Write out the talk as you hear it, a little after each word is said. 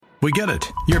We get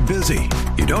it. You're busy.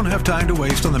 You don't have time to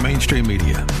waste on the mainstream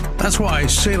media. That's why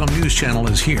Salem News Channel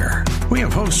is here. We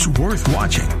have hosts worth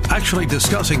watching, actually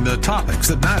discussing the topics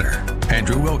that matter.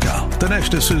 Andrew Wilkow,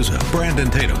 Dinesh D'Souza, Brandon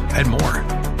Tatum, and more.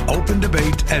 Open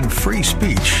debate and free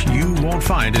speech you won't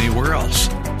find anywhere else.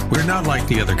 We're not like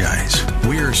the other guys.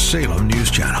 We're Salem News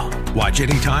Channel. Watch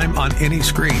anytime on any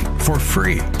screen for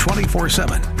free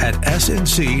 24/7 at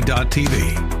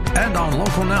snc.tv and on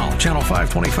Local Now, Channel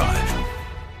 525.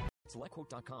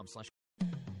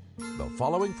 The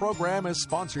following program is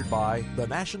sponsored by the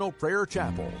National Prayer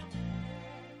Chapel.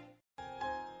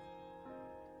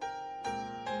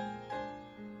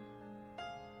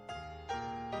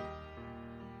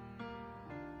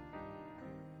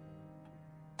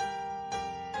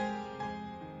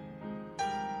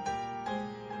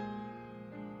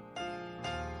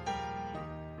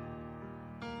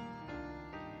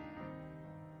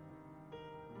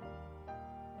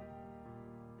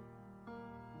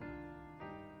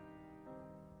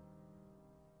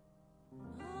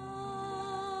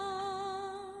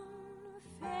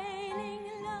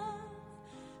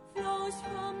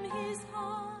 From his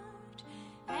heart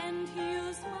and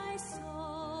heals my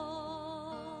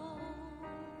soul.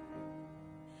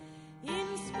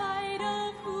 In spite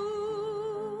of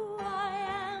who I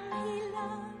am, he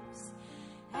loves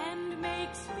and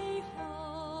makes me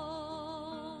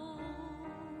whole.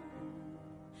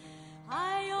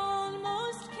 I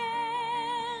almost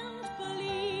can't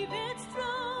believe it's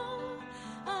true,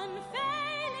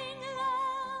 unfailing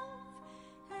love,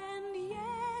 and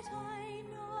yet I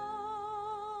know.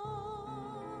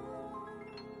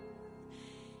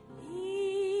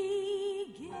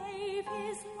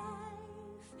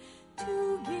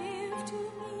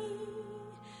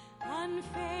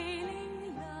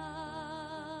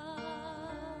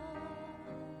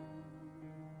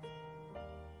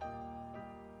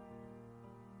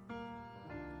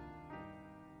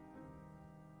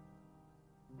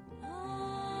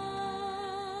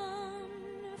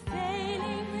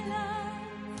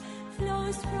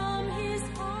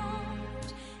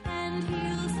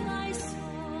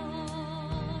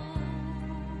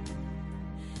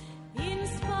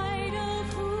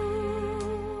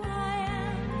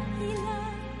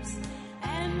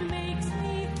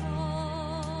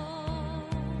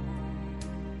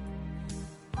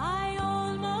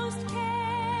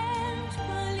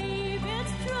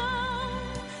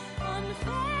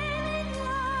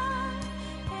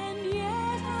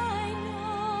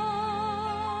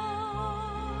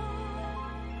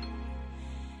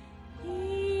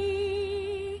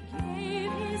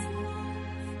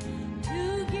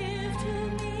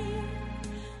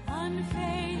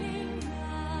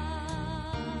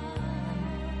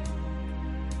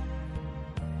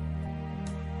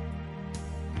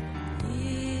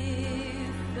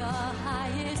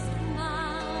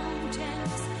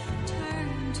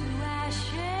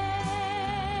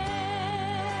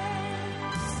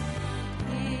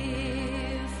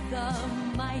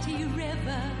 Mighty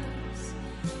rivers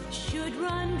should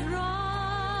run dry.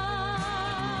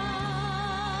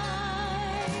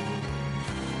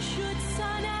 Should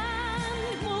sun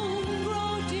and moon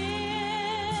grow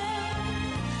dim,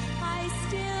 I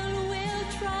still will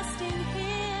trust in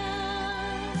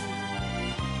him.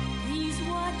 He's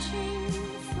watching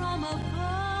from above.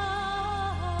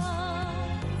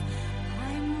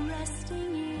 I'm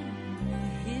resting in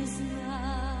his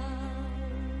love.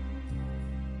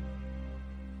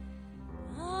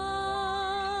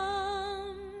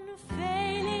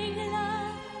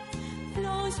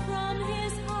 From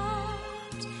his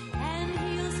heart and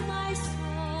heals my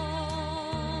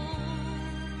soul.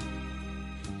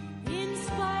 In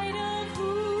spite of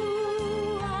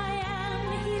who I am,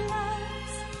 he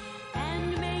loves and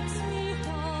makes me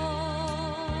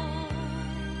whole.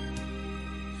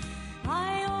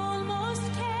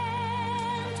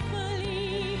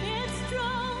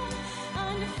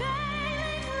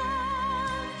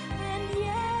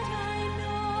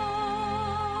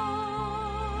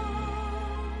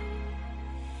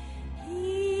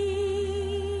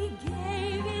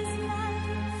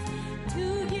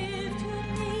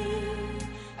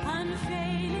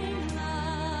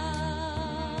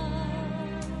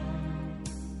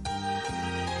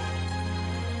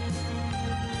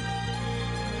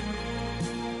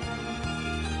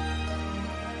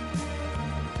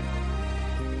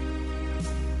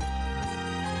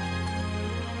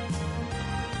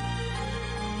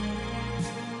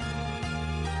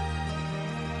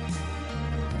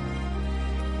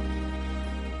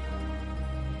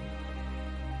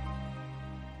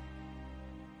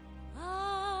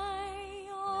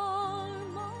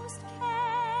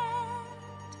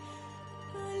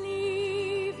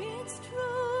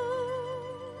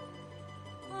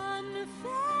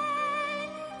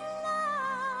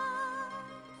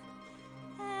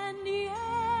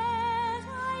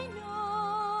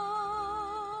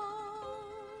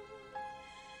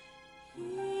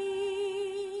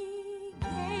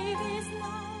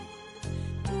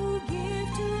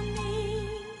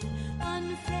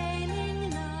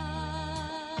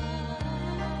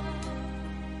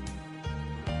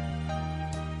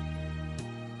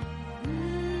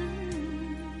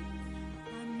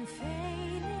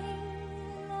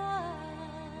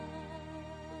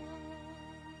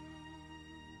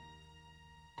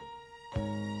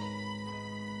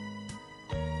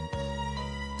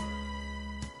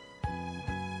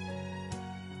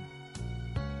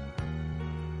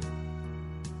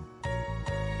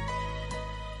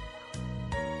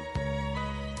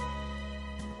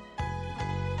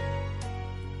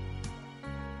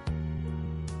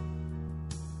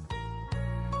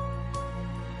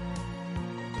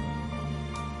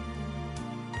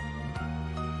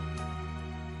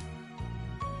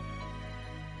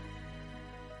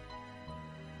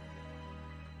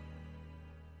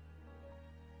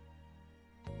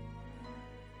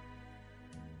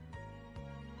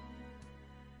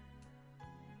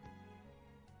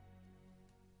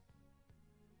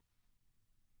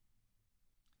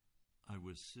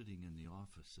 was sitting in the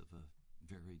office of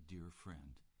a very dear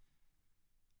friend,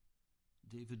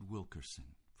 David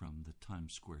Wilkerson from the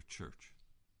Times Square Church.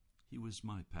 He was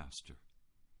my pastor,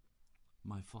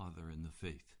 my father in the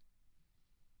faith.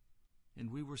 And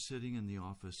we were sitting in the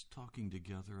office talking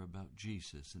together about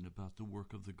Jesus and about the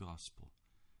work of the gospel.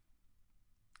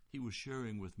 He was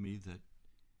sharing with me that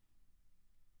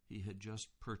he had just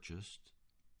purchased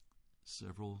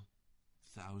several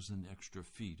thousand extra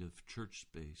feet of church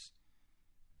space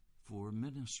for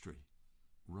ministry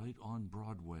right on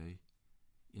Broadway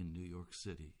in New York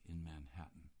City, in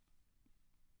Manhattan.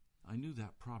 I knew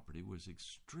that property was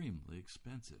extremely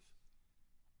expensive.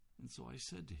 And so I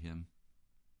said to him,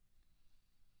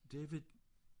 David,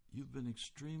 you've been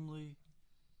extremely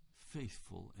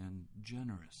faithful and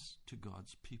generous to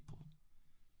God's people.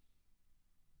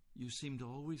 You seem to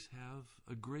always have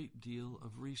a great deal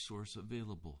of resource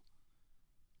available.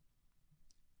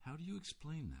 How do you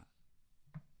explain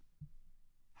that?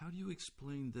 How do you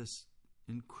explain this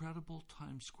incredible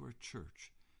Times Square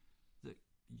church that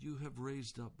you have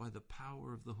raised up by the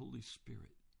power of the Holy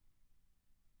Spirit?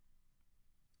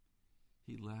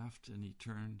 He laughed and he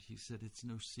turned. He said, it's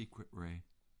no secret, Ray.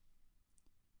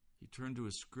 He turned to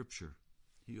his scripture.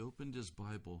 He opened his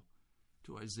Bible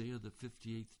to Isaiah the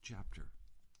 58th chapter.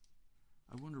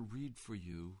 I want to read for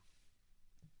you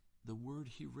the word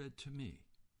he read to me.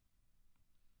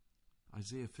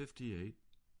 Isaiah 58,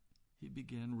 he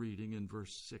began reading in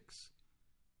verse 6.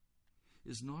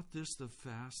 Is not this the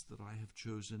fast that I have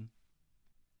chosen,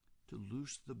 to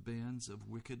loose the bands of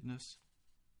wickedness,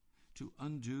 to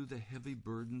undo the heavy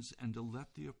burdens, and to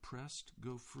let the oppressed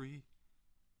go free,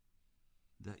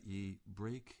 that ye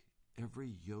break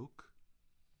every yoke?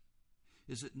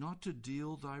 Is it not to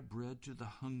deal thy bread to the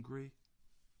hungry,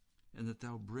 and that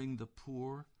thou bring the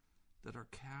poor that are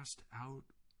cast out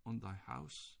on thy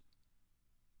house?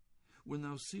 When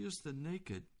thou seest the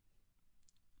naked,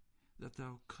 that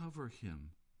thou cover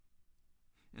him,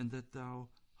 and that thou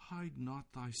hide not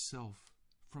thyself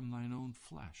from thine own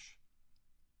flesh.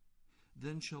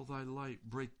 Then shall thy light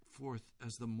break forth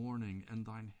as the morning, and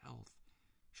thine health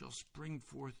shall spring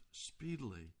forth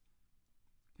speedily.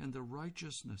 And thy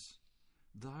righteousness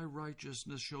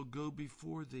shall go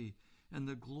before thee, and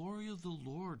the glory of the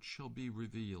Lord shall be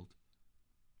revealed.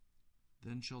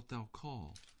 Then shalt thou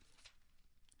call,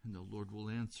 and the Lord will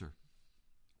answer.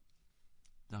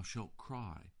 Thou shalt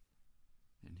cry,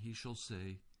 and he shall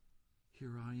say,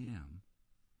 Here I am.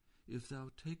 If thou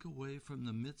take away from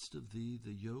the midst of thee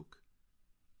the yoke,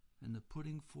 and the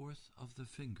putting forth of the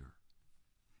finger,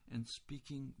 and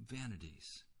speaking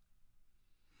vanities,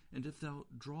 and if thou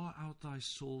draw out thy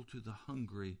soul to the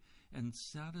hungry, and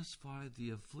satisfy the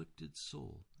afflicted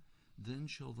soul, then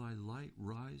shall thy light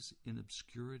rise in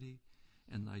obscurity,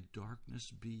 and thy darkness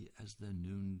be as the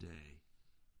noonday.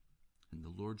 And the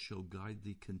Lord shall guide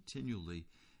thee continually,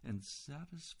 and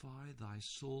satisfy thy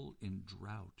soul in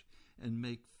drought, and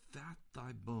make fat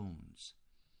thy bones.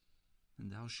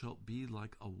 And thou shalt be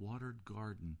like a watered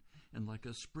garden, and like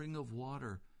a spring of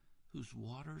water, whose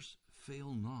waters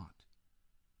fail not.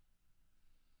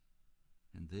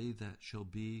 And they that shall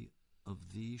be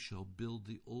of thee shall build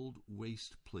the old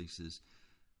waste places.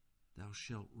 Thou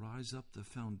shalt rise up the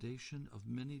foundation of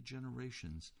many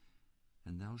generations,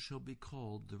 and thou shalt be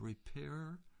called the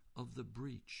repairer of the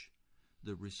breach,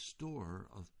 the restorer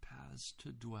of paths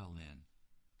to dwell in.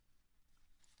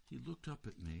 He looked up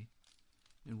at me,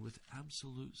 and with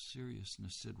absolute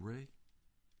seriousness said, Ray,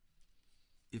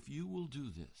 if you will do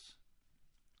this,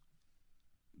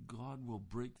 God will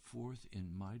break forth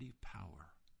in mighty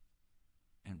power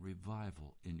and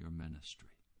revival in your ministry.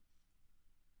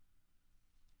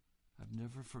 I've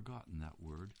never forgotten that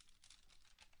word.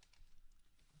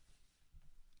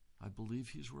 I believe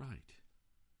he's right.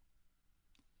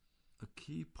 A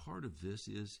key part of this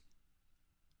is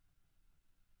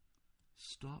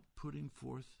stop putting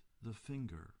forth the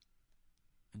finger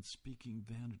and speaking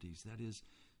vanities. That is,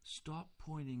 stop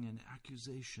pointing an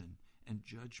accusation and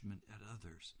judgment at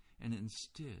others, and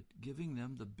instead giving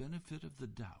them the benefit of the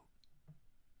doubt.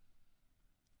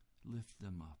 Lift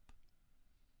them up,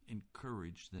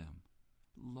 encourage them,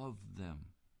 love them,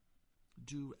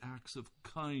 do acts of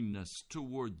kindness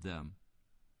toward them,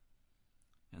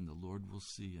 and the Lord will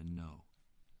see and know.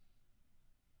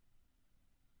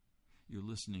 You're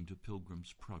listening to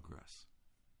Pilgrim's Progress.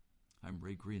 I'm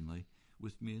Ray Greenley.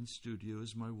 With me in studio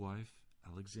is my wife,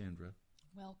 Alexandra.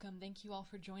 Welcome. Thank you all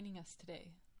for joining us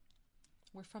today.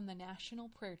 We're from the National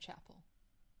Prayer Chapel.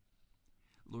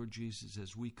 Lord Jesus,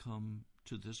 as we come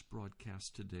to this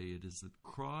broadcast today, it is the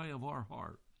cry of our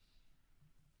heart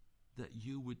that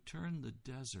you would turn the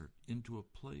desert into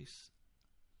a place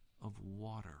of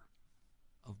water,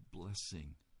 of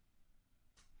blessing.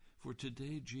 For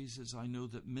today, Jesus, I know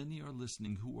that many are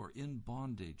listening who are in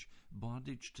bondage,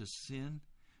 bondage to sin,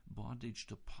 bondage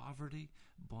to poverty,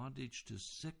 bondage to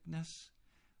sickness.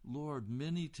 Lord,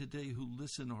 many today who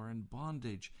listen are in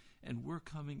bondage, and we're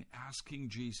coming asking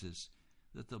Jesus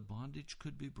that the bondage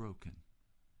could be broken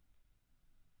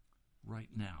right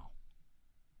now,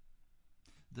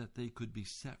 that they could be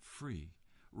set free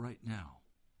right now.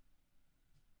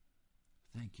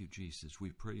 Thank you, Jesus.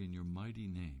 We pray in your mighty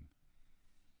name.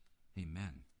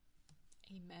 Amen.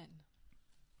 Amen.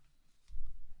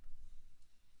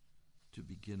 To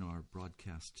begin our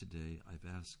broadcast today, I've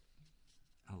asked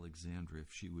Alexandra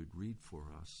if she would read for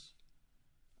us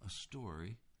a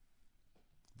story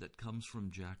that comes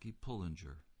from Jackie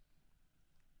Pullinger.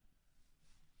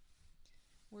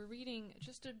 We're reading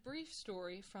just a brief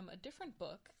story from a different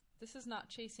book. This is not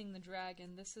Chasing the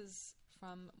Dragon. This is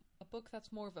from a book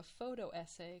that's more of a photo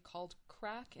essay called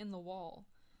Crack in the Wall,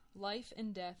 Life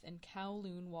and Death in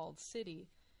Kowloon Walled City.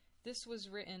 This was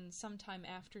written sometime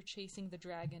after Chasing the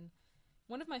Dragon.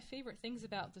 One of my favorite things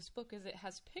about this book is it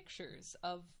has pictures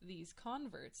of these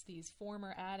converts, these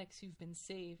former addicts who've been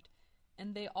saved,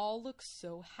 and they all look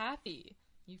so happy.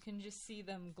 You can just see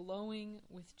them glowing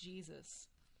with Jesus.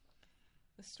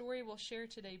 The story we'll share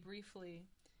today briefly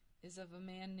is of a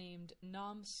man named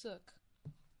Nam Suk.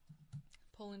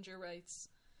 Pullinger writes,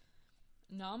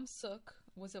 Nam Suk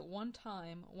was at one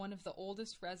time one of the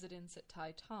oldest residents at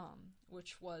Tai Tam,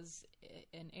 which was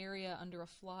an area under a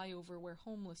flyover where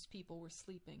homeless people were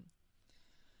sleeping.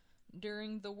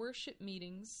 During the worship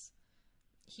meetings,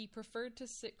 he preferred to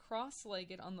sit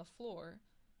cross-legged on the floor,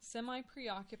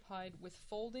 semi-preoccupied with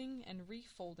folding and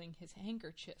refolding his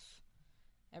handkerchief.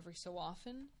 Every so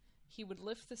often, he would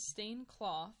lift the stained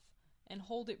cloth and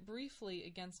hold it briefly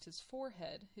against his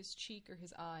forehead, his cheek, or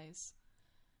his eyes.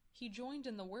 He joined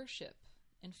in the worship.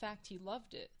 In fact, he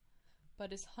loved it,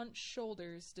 but his hunched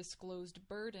shoulders disclosed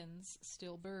burdens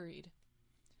still buried.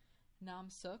 Nam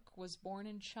Suk was born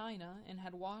in China and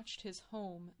had watched his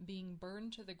home being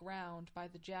burned to the ground by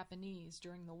the Japanese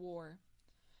during the war.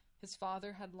 His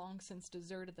father had long since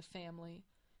deserted the family,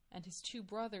 and his two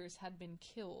brothers had been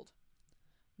killed.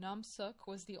 Nam Suk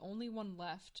was the only one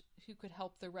left who could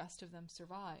help the rest of them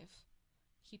survive.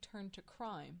 He turned to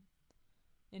crime.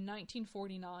 In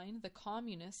 1949, the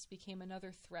communists became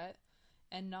another threat,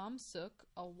 and Nam Suk,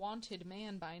 a wanted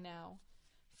man by now,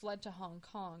 fled to Hong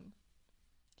Kong.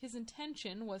 His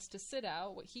intention was to sit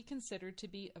out what he considered to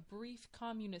be a brief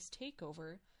communist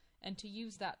takeover and to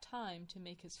use that time to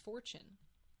make his fortune.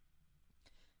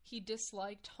 He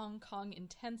disliked Hong Kong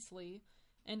intensely,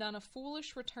 and on a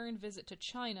foolish return visit to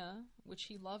China, which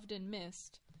he loved and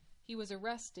missed, he was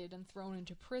arrested and thrown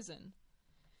into prison.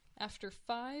 After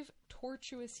 5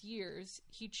 tortuous years,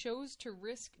 he chose to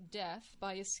risk death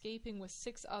by escaping with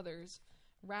 6 others,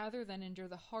 rather than endure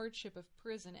the hardship of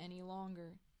prison any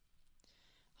longer.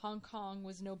 Hong Kong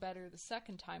was no better the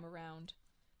second time around.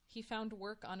 He found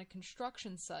work on a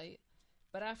construction site,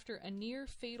 but after a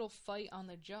near-fatal fight on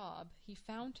the job, he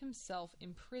found himself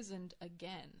imprisoned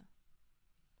again.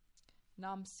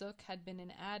 Nam Suk had been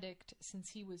an addict since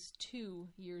he was 2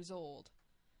 years old.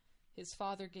 His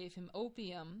father gave him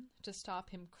opium to stop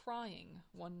him crying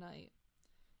one night.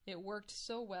 It worked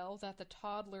so well that the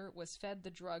toddler was fed the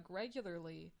drug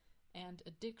regularly, and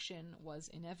addiction was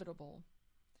inevitable.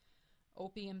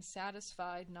 Opium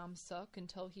satisfied Nam Suk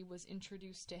until he was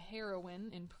introduced to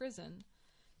heroin in prison,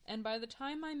 and by the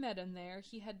time I met him there,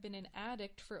 he had been an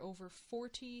addict for over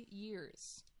 40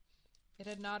 years. It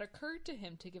had not occurred to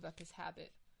him to give up his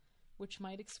habit, which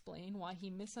might explain why he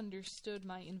misunderstood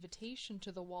my invitation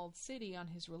to the walled city on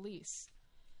his release.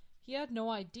 He had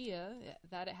no idea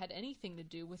that it had anything to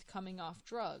do with coming off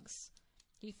drugs.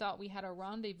 He thought we had a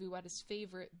rendezvous at his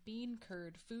favorite bean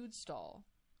curd food stall,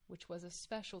 which was a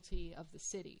specialty of the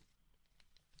city.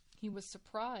 He was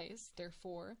surprised,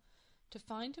 therefore, to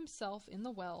find himself in the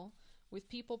well with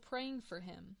people praying for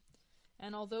him,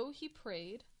 and although he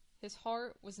prayed, his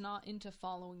heart was not into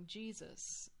following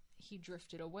Jesus. He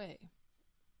drifted away.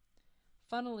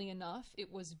 Funnily enough,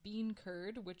 it was bean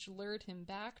curd which lured him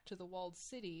back to the walled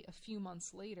city a few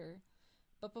months later,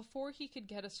 but before he could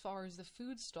get as far as the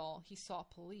food stall, he saw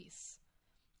police.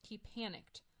 He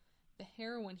panicked, the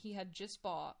heroin he had just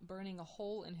bought burning a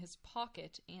hole in his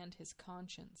pocket and his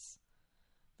conscience.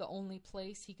 The only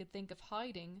place he could think of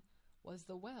hiding was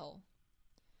the well.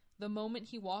 The moment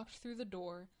he walked through the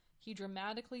door, he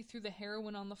dramatically threw the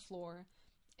heroin on the floor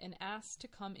and asked to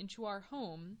come into our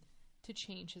home to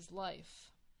change his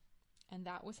life. And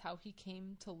that was how he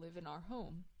came to live in our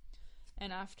home.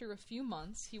 And after a few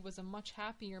months, he was a much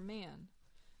happier man.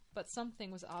 but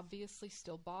something was obviously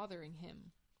still bothering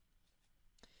him.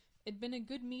 It'd been a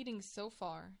good meeting so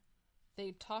far.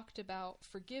 They'd talked about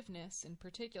forgiveness in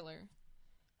particular.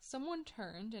 Someone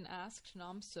turned and asked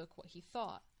Namsuk what he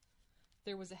thought.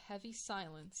 There was a heavy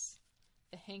silence.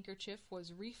 The handkerchief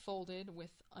was refolded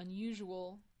with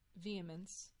unusual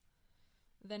vehemence.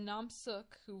 Then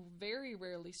Namsuk, who very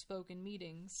rarely spoke in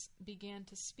meetings, began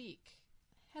to speak,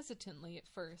 hesitantly at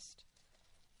first.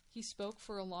 He spoke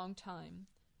for a long time,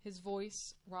 his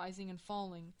voice rising and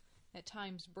falling, at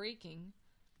times breaking.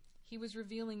 He was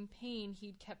revealing pain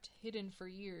he'd kept hidden for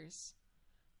years.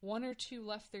 One or two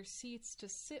left their seats to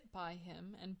sit by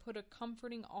him and put a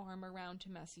comforting arm around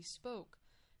him as he spoke,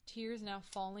 tears now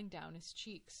falling down his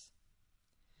cheeks.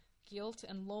 Guilt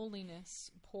and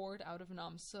loneliness poured out of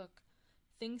Namsuk,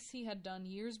 things he had done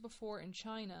years before in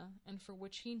China and for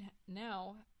which he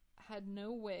now had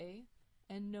no way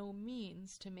and no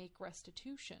means to make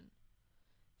restitution,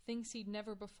 things he'd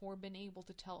never before been able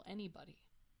to tell anybody.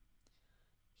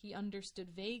 He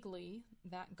understood vaguely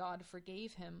that God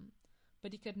forgave him,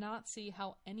 but he could not see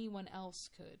how anyone else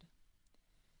could.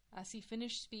 As he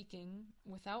finished speaking,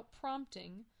 without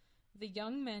prompting, the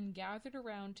young men gathered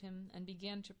around him and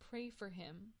began to pray for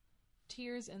him,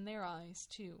 tears in their eyes,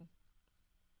 too.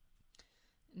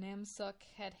 Namsuk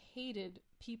had hated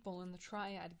people in the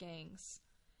Triad gangs.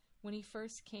 When he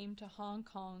first came to Hong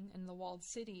Kong and the walled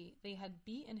city, they had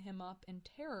beaten him up and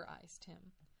terrorized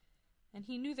him. And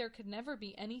he knew there could never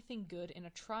be anything good in a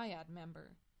Triad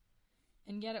member.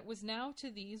 And yet it was now to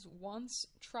these once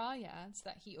Triads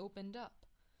that he opened up,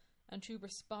 and who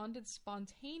responded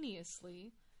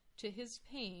spontaneously to his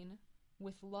pain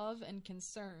with love and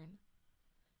concern.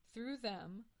 Through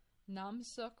them,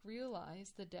 Namsuk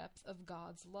realized the depth of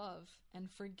God's love and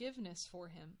forgiveness for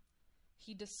him.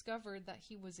 He discovered that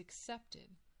he was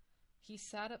accepted. He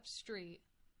sat up straight,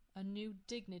 a new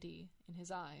dignity in his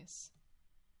eyes.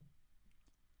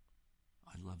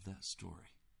 I love that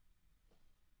story.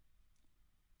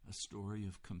 A story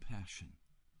of compassion.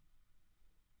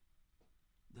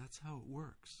 That's how it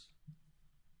works.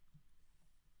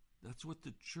 That's what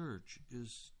the church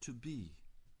is to be.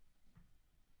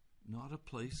 Not a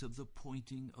place of the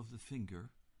pointing of the finger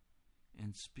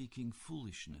and speaking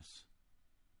foolishness,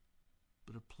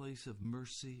 but a place of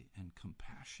mercy and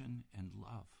compassion and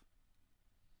love.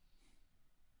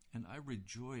 And I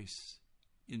rejoice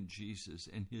in Jesus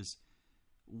and his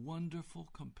wonderful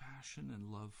compassion and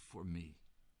love for me.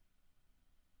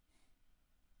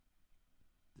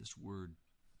 This word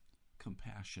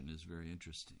compassion is very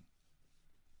interesting.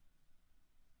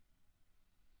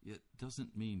 It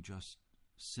doesn't mean just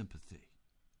sympathy.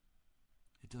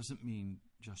 It doesn't mean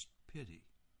just pity.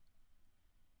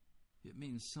 It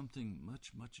means something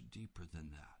much, much deeper than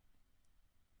that.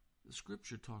 The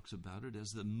scripture talks about it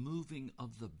as the moving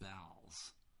of the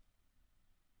bowels.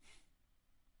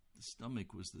 The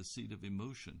stomach was the seat of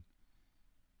emotion.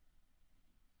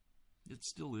 It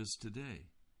still is today.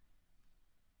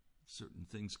 Certain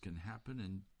things can happen,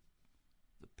 and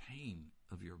the pain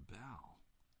of your bowel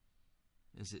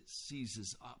as it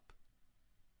seizes up,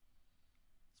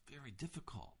 it's very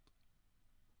difficult.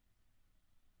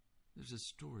 There's a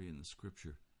story in the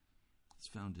scripture. It's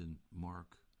found in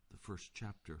Mark, the first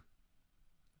chapter.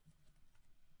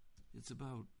 It's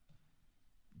about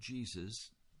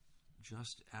Jesus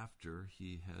just after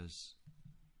he has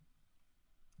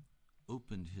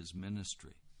opened his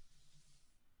ministry,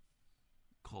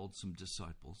 called some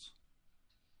disciples,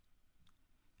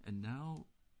 and now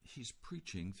he's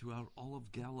preaching throughout all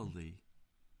of Galilee.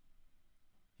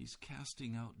 He's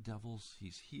casting out devils,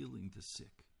 he's healing the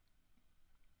sick.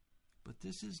 But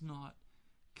this is not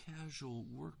casual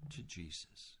work to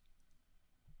Jesus.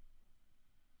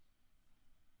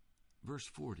 Verse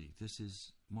 40, this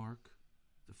is Mark,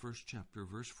 the first chapter,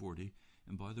 verse 40.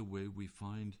 And by the way, we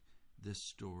find this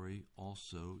story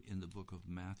also in the book of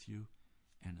Matthew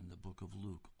and in the book of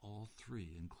Luke. All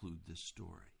three include this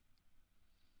story.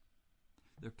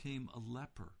 There came a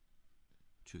leper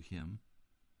to him.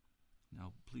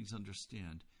 Now, please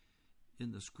understand,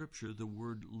 in the scripture, the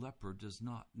word leper does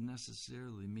not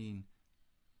necessarily mean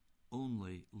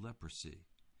only leprosy.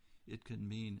 It can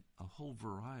mean a whole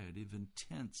variety of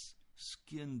intense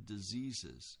skin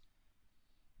diseases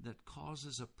that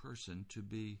causes a person to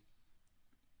be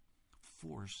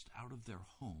forced out of their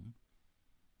home,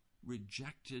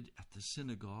 rejected at the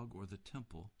synagogue or the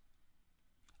temple,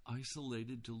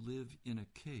 isolated to live in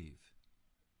a cave,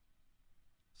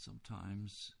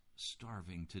 sometimes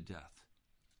starving to death.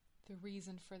 The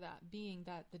reason for that being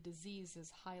that the disease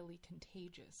is highly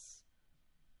contagious.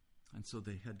 And so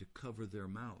they had to cover their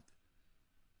mouth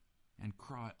and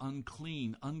cry,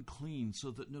 "Unclean, unclean,"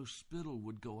 so that no spittle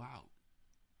would go out.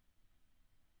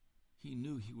 He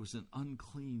knew he was an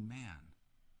unclean man,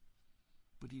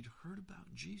 but he'd heard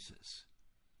about Jesus.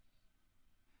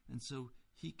 And so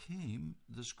he came,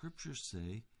 the scriptures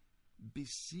say,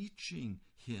 beseeching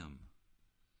him,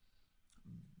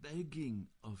 begging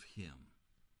of him.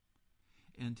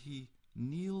 And he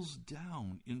kneels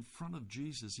down in front of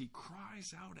Jesus. He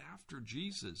cries out after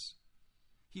Jesus.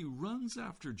 He runs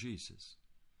after Jesus.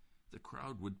 The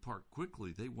crowd would part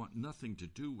quickly. They want nothing to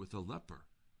do with a leper.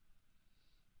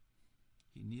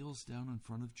 He kneels down in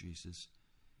front of Jesus,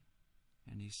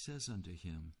 and he says unto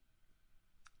him,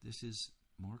 this is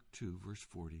Mark 2, verse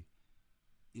 40,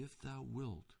 "If thou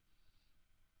wilt,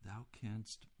 thou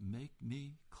canst make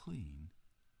me clean.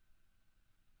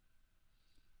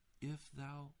 If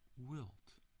thou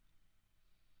wilt,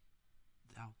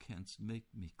 thou canst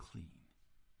make me clean."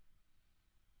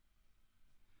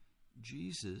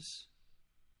 Jesus,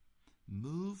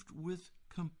 moved with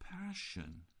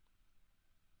compassion,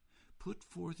 put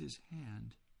forth his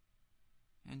hand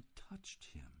and touched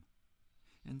him,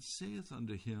 and saith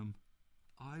unto him,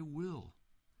 "I will,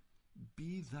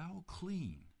 be thou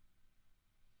clean."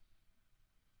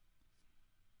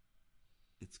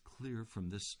 It's clear from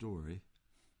this story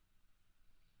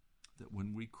that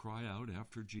when we cry out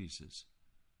after Jesus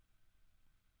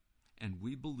and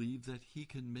we believe that he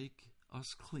can make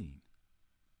us clean,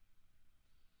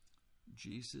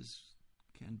 Jesus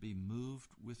can be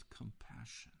moved with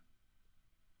compassion.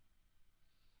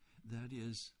 That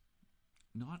is,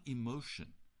 not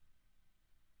emotion,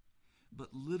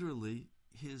 but literally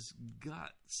his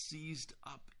gut seized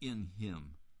up in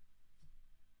him.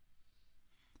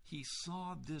 He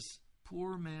saw this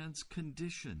poor man's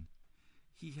condition.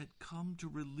 He had come to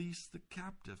release the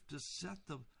captive, to set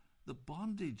the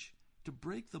bondage, to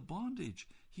break the bondage.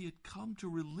 He had come to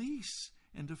release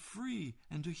and to free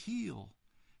and to heal.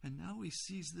 And now he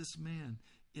sees this man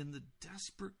in the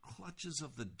desperate clutches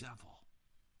of the devil,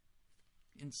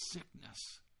 in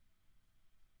sickness.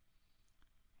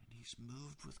 And he's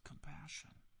moved with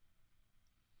compassion.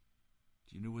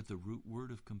 Do you know what the root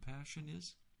word of compassion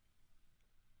is?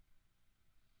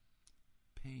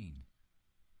 Pain.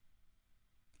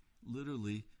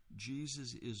 Literally,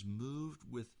 Jesus is moved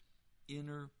with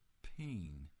inner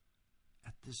pain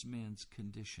at this man's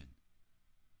condition.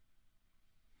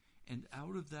 And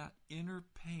out of that inner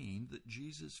pain that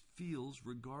Jesus feels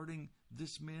regarding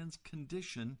this man's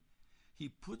condition, he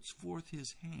puts forth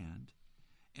his hand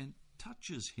and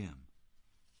touches him.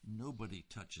 Nobody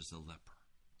touches a leper.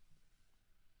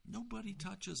 Nobody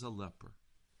touches a leper.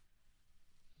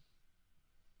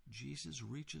 Jesus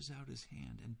reaches out his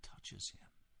hand and touches him.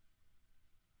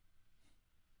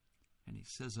 And he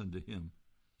says unto him,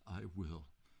 "I will,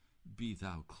 be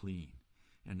thou clean."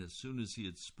 And as soon as he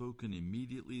had spoken,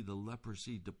 immediately the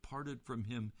leprosy departed from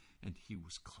him, and he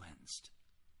was cleansed.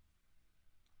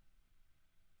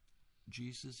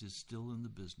 Jesus is still in the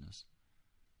business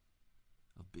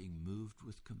of being moved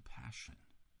with compassion.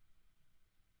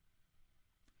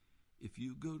 If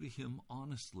you go to him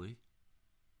honestly,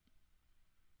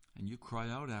 and you cry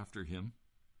out after him,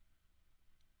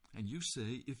 and you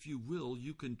say, "If you will,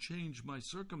 you can change my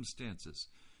circumstances.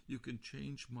 You can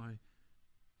change my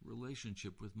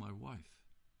relationship with my wife.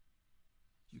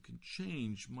 You can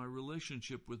change my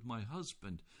relationship with my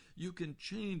husband. You can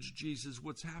change, Jesus,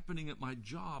 what's happening at my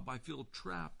job. I feel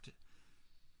trapped,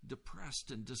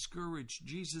 depressed, and discouraged.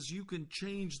 Jesus, you can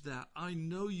change that. I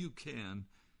know you can."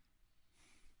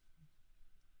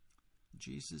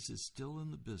 Jesus is still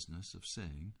in the business of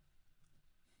saying,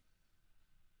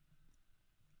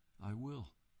 "I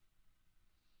will,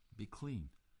 be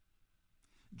clean."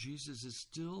 Jesus is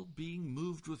still being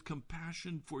moved with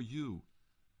compassion for you.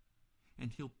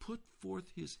 And he'll put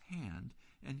forth his hand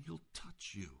and he'll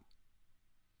touch you.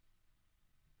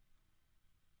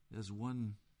 There's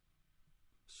one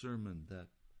sermon that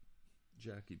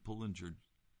Jackie Pullinger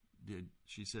did.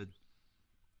 She said,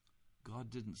 God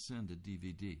didn't send a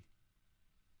DVD.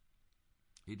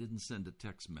 He didn't send a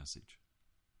text message.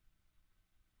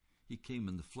 He came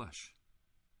in the flesh.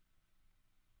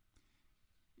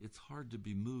 It's hard to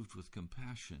be moved with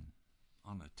compassion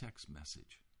on a text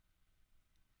message.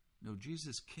 No,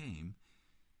 Jesus came,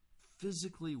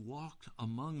 physically walked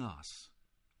among us,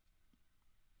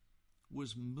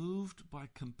 was moved by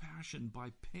compassion, by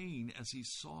pain, as he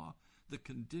saw the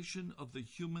condition of the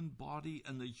human body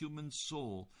and the human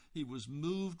soul. He was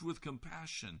moved with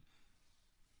compassion.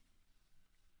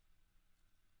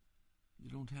 You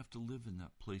don't have to live in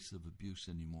that place of abuse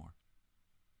anymore.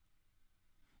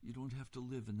 You don't have to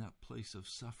live in that place of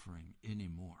suffering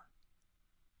anymore.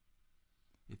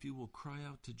 If you will cry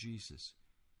out to Jesus,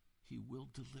 he will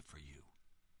deliver you.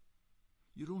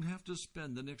 You don't have to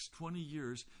spend the next 20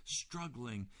 years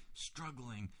struggling.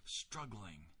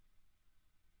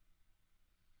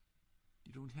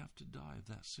 You don't have to die of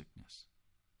that sickness.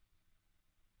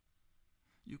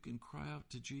 You can cry out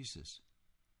to Jesus,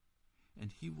 and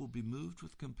he will be moved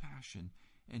with compassion,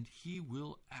 and he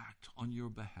will act on your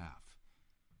behalf.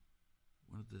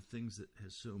 One of the things that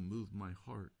has so moved my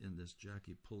heart in this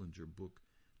Jackie Pullinger book,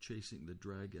 Chasing the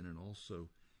Dragon, and also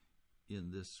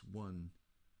in this one,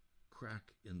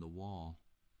 Crack in the Wall,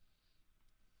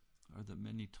 are the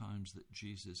many times that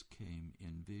Jesus came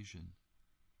in vision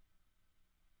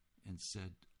and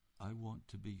said, I want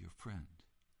to be your friend.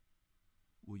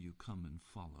 Will you come and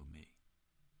follow me?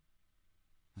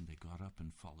 And they got up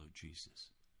and followed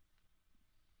Jesus,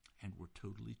 and were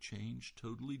totally changed,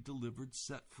 totally delivered,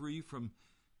 set free from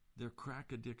their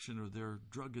crack addiction or their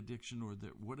drug addiction or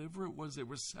their whatever it was. They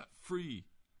were set free.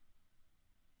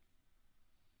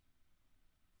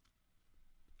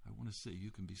 I want to say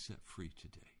you can be set free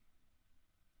today.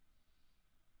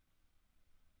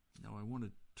 Now I want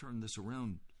to turn this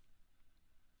around.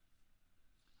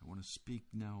 I want to speak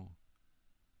now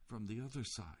from the other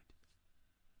side.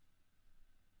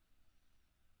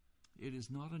 It is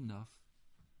not enough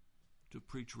to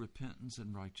preach repentance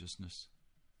and righteousness,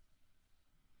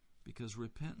 because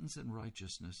repentance and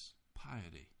righteousness,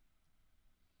 piety,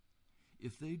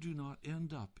 if they do not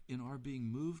end up in our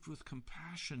being moved with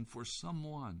compassion for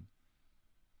someone,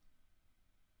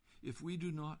 if we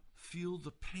do not feel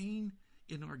the pain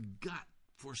in our gut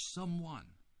for someone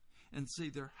and say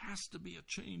there has to be a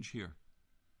change here.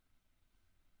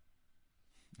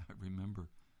 I remember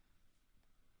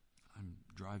I'm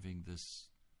driving this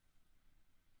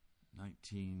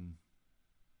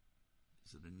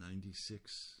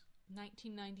 1996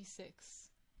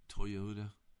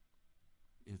 Toyota.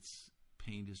 Its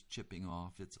paint is chipping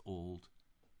off. It's old,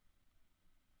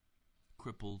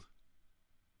 crippled,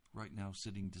 right now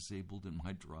sitting disabled in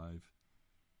my drive.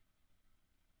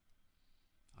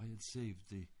 I had saved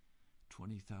the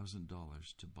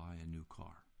 $20,000 to buy a new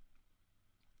car,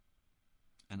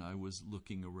 and I was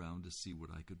looking around to see what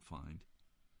I could find.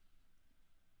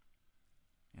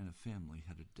 And a family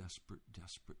had a desperate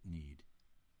need.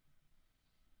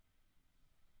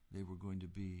 They were going to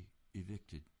be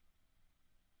evicted.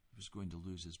 He was going to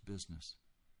lose his business.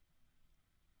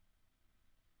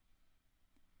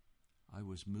 I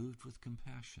was moved with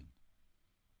compassion,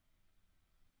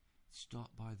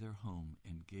 stopped by their home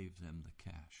and gave them the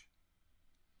cash.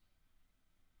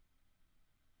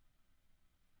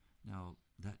 Now,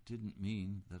 that didn't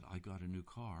mean that I got a new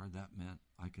car. That meant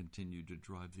I continued to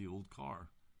drive the old car.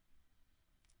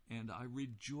 And I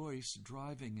rejoice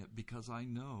driving it because I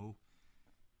know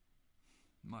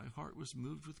my heart was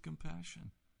moved with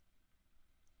compassion.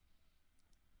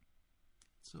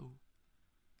 So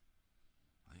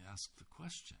I ask the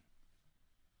question,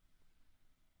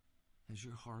 has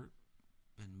your heart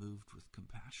been moved with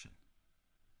compassion?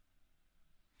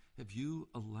 Have you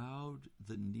allowed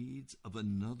the needs of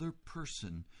another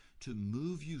person to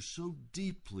move you so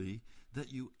deeply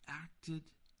that you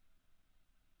acted?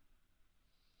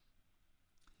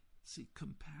 See,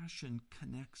 compassion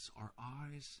connects our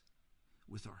eyes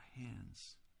with our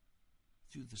hands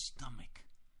through the stomach.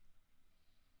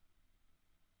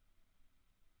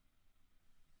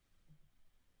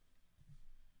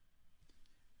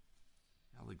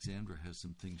 Alexandra has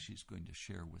some things she's going to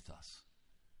share with us.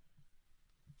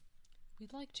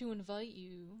 We'd like to invite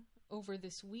you over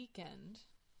this weekend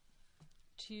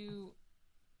to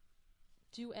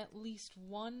do at least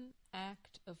one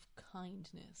act of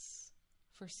kindness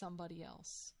for somebody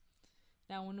else.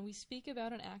 Now, when we speak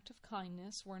about an act of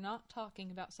kindness, we're not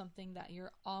talking about something that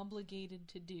you're obligated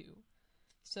to do.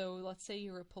 So let's say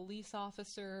you're a police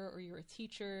officer or you're a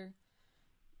teacher.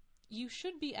 You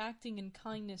should be acting in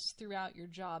kindness throughout your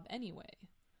job anyway.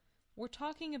 We're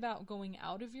talking about going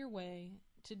out of your way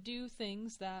to do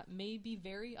things that may be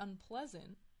very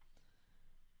unpleasant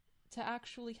to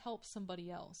actually help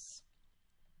somebody else.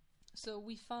 So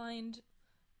we find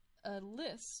a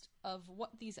list of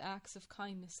what these acts of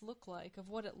kindness look like, of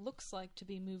what it looks like to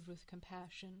be moved with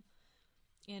compassion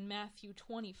in Matthew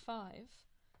 25.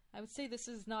 I would say this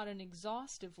is not an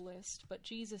exhaustive list, but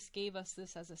Jesus gave us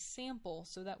this as a sample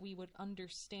so that we would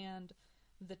understand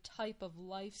the type of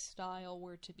lifestyle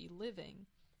we're to be living.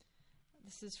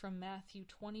 This is from Matthew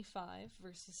 25,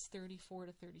 verses 34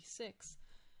 to 36.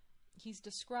 He's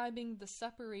describing the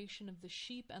separation of the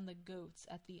sheep and the goats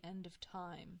at the end of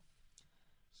time.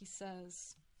 He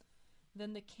says,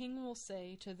 "Then the king will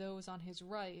say to those on his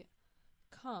right,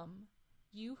 'Come,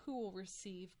 you who will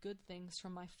receive good things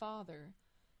from my Father,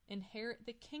 inherit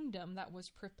the kingdom that was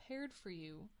prepared for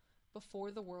you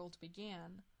before the world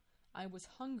began. I was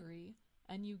hungry,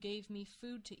 and you gave me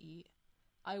food to eat.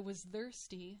 I was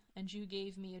thirsty, and you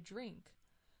gave me a drink.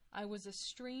 I was a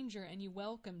stranger, and you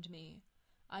welcomed me.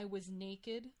 I was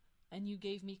naked, and you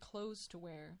gave me clothes to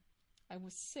wear. I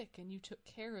was sick, and you took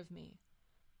care of me.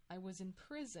 I was in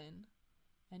prison,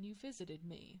 and you visited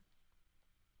me.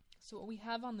 So what we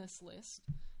have on this list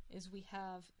is we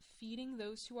have feeding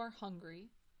those who are hungry,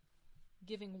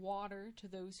 giving water to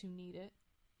those who need it,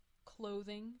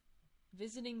 clothing,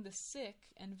 visiting the sick,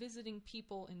 and visiting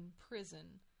people in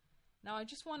prison. Now, I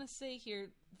just want to say here,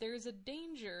 there's a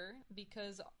danger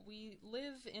because we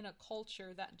live in a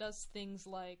culture that does things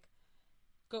like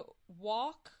go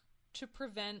walk to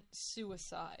prevent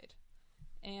suicide.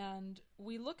 And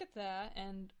we look at that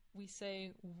and we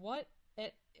say, what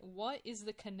is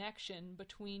the connection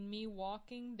between me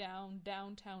walking down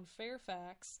downtown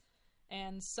Fairfax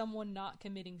and someone not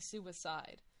committing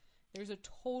suicide? There's a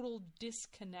total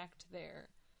disconnect there.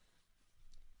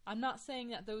 I'm not saying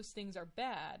that those things are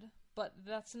bad, but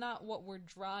that's not what we're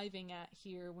driving at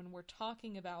here when we're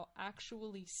talking about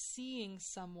actually seeing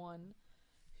someone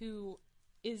who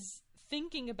is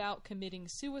thinking about committing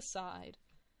suicide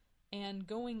and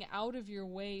going out of your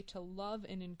way to love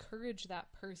and encourage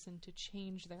that person to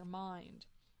change their mind.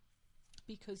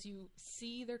 Because you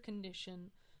see their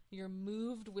condition, you're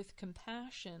moved with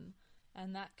compassion,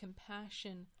 and that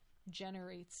compassion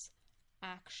generates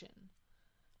action.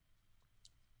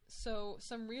 So,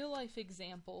 some real life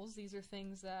examples, these are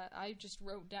things that I just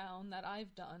wrote down that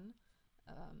I've done.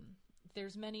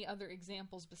 There's many other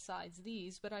examples besides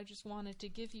these, but I just wanted to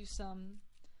give you some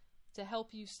to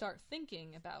help you start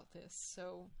thinking about this.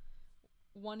 So,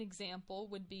 one example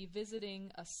would be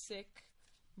visiting a sick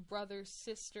brother,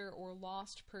 sister, or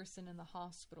lost person in the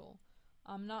hospital.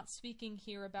 I'm not speaking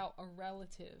here about a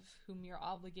relative whom you're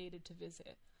obligated to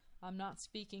visit. I'm not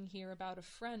speaking here about a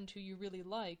friend who you really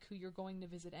like, who you're going to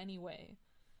visit anyway.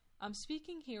 I'm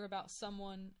speaking here about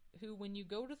someone who, when you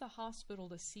go to the hospital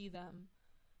to see them,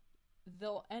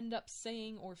 they'll end up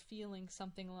saying or feeling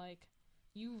something like,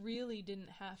 "You really didn't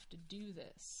have to do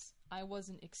this. I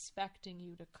wasn't expecting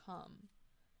you to come."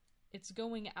 It's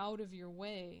going out of your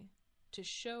way to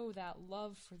show that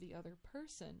love for the other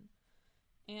person.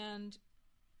 And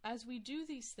as we do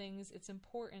these things, it's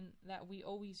important that we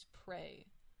always pray.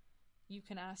 You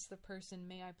can ask the person,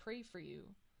 "May I pray for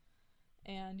you?"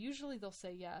 And usually they'll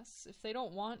say yes. If they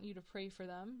don't want you to pray for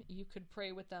them, you could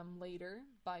pray with them later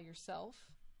by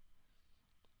yourself.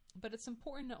 But it's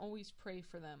important to always pray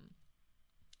for them.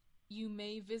 You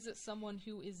may visit someone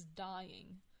who is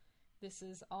dying. This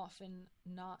is often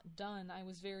not done. I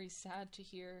was very sad to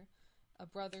hear a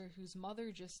brother whose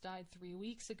mother just died 3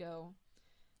 weeks ago,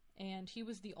 and he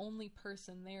was the only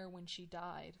person there when she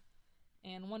died.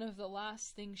 And one of the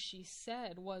last things she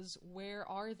said was, "Where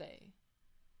are they?"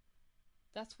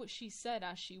 That's what she said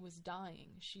as she was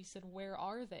dying. She said, "Where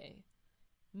are they?"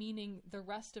 Meaning the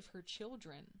rest of her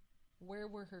children. Where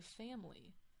were her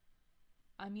family?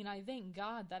 I mean, I thank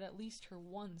God that at least her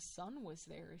one son was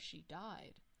there as she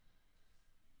died.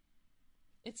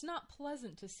 It's not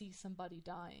pleasant to see somebody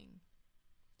dying.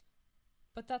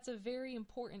 But that's a very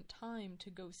important time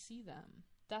to go see them.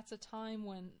 That's a time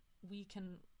when we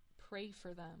can pray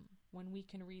for them, when we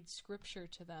can read scripture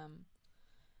to them,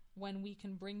 when we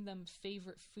can bring them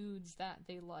favorite foods that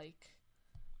they like,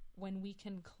 when we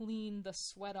can clean the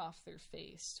sweat off their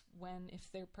face, when, if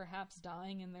they're perhaps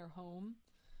dying in their home,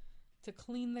 to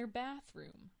clean their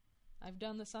bathroom. I've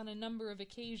done this on a number of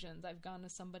occasions. I've gone to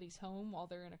somebody's home while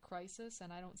they're in a crisis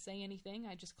and I don't say anything,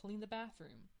 I just clean the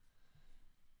bathroom.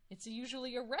 It's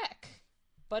usually a wreck,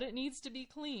 but it needs to be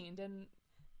cleaned, and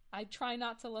I try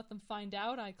not to let them find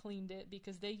out I cleaned it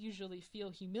because they usually feel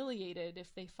humiliated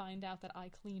if they find out that I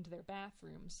cleaned their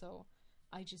bathroom, so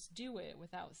I just do it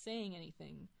without saying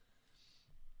anything.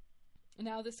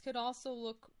 Now, this could also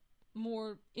look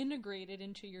more integrated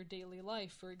into your daily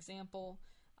life. For example,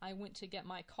 I went to get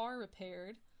my car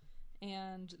repaired,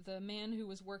 and the man who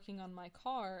was working on my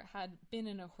car had been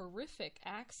in a horrific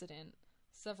accident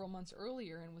several months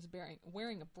earlier and was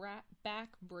wearing a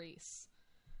back brace.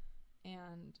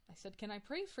 And I said, "Can I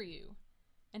pray for you?"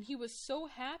 And he was so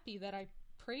happy that I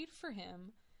prayed for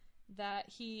him that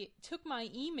he took my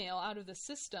email out of the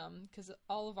system, because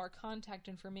all of our contact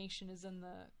information is in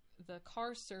the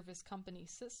car service company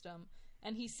system,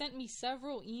 and he sent me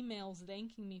several emails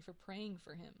thanking me for praying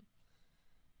for him.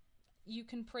 You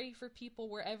can pray for people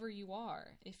wherever you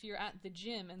are. If you're at the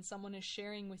gym and someone is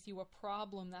sharing with you a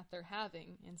problem that they're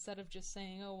having, instead of just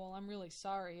saying, "Oh, well, I'm really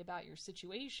sorry about your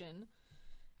situation,"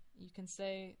 You can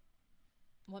say,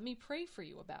 let me pray for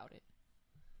you about it.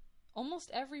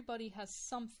 Almost everybody has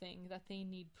something that they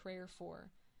need prayer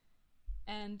for.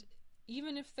 And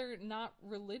even if they're not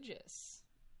religious,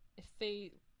 if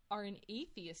they are an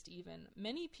atheist even,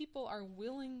 many people are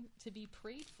willing to be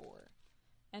prayed for.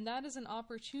 And that is an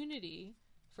opportunity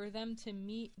for them to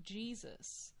meet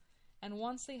Jesus. And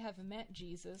once they have met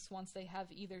Jesus, once they have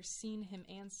either seen him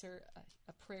answer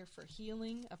a prayer for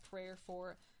healing, a prayer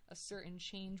for a certain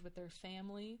change with their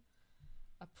family,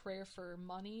 a prayer for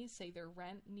money, say their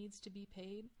rent needs to be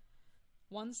paid,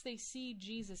 once they see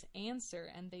Jesus answer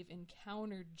and they've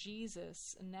encountered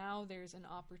Jesus, now there's an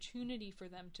opportunity for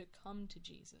them to come to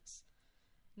Jesus.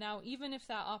 Now, even if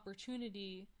that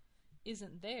opportunity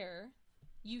isn't there,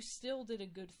 you still did a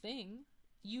good thing.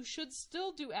 You should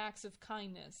still do acts of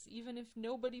kindness, even if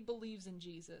nobody believes in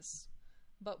Jesus.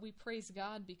 But we praise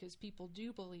God because people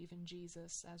do believe in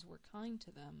Jesus as we're kind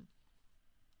to them.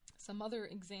 Some other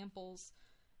examples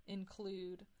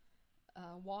include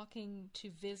walking to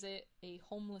visit a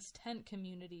homeless tent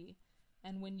community,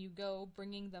 and when you go,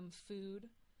 bringing them food.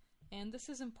 And this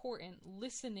is important,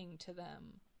 listening to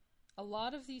them. A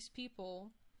lot of these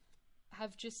people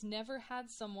have just never had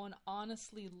someone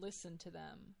honestly listen to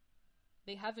them.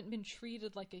 They haven't been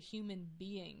treated like a human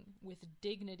being with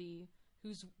dignity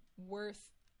who's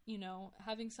worth,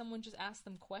 having someone just ask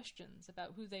them questions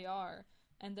about who they are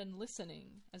and then listening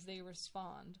as they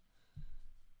respond.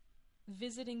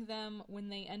 Visiting them when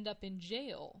they end up in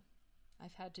jail.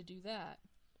 I've had to do that.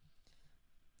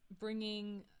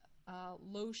 Bringing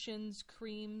lotions,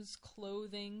 creams,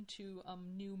 clothing to a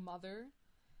new mother.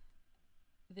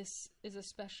 This is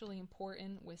especially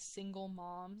important with single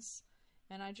moms.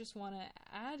 And I just want to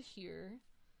add here,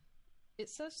 it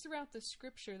says throughout the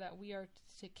scripture that we are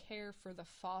to care for the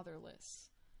fatherless.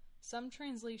 Some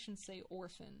translations say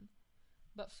orphan.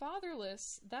 But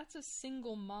fatherless, that's a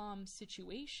single mom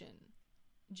situation.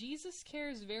 Jesus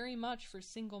cares very much for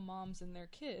single moms and their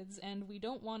kids, and we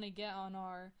don't want to get on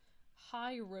our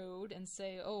high road and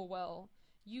say, oh, well,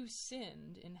 you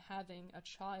sinned in having a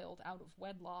child out of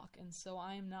wedlock, and so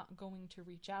I am not going to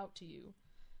reach out to you.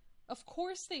 Of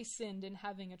course they sinned in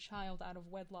having a child out of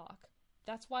wedlock.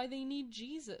 That's why they need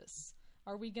Jesus.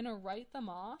 Are we going to write them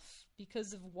off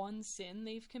because of one sin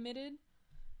they've committed?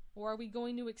 Or are we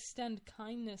going to extend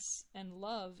kindness and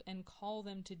love and call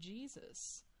them to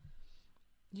Jesus?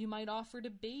 You might offer to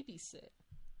babysit.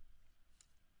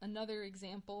 Another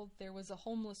example, there was a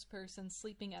homeless person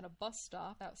sleeping at a bus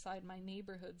stop outside my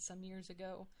neighborhood some years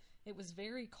ago. It was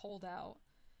very cold out.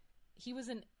 He was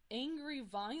an angry,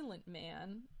 violent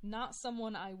man, not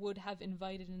someone I would have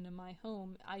invited into my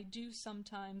home. I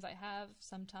have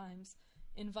sometimes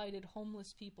invited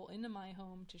homeless people into my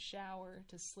home to shower,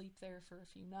 to sleep there for a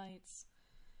few nights.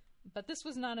 But this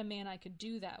was not a man I could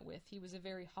do that with. He was a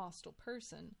very hostile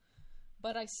person.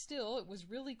 But it was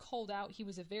really cold out. He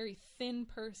was a very thin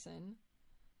person,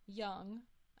 young.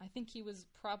 I think he was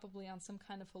probably on some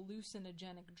kind of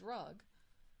hallucinogenic drug.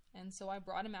 And so I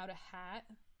brought him out a hat,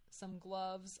 some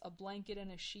gloves, a blanket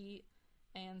and a sheet,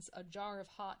 and a jar of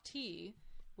hot tea,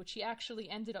 which he actually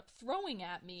ended up throwing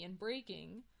at me and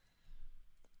breaking.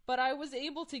 But I was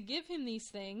able to give him these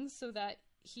things so that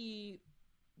he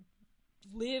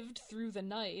lived through the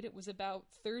night. It was about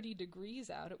 30 degrees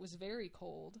out. It was very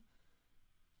cold.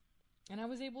 And I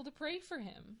was able to pray for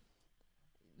him.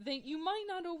 You might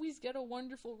not always get a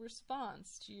wonderful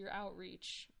response to your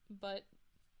outreach, but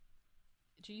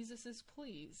Jesus is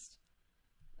pleased.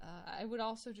 I would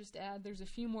also just add, there's a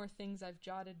few more things I've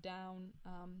jotted down.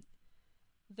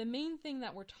 The main thing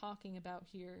that we're talking about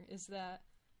here is that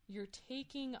you're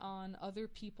taking on other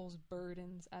people's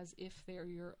burdens as if they're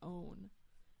your own.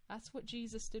 That's what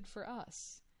Jesus did for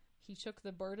us. He took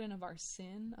the burden of our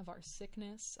sin, of our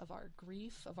sickness, of our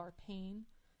grief, of our pain.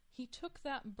 He took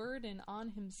that burden on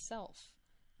himself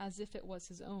as if it was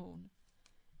his own.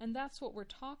 And that's what we're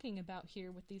talking about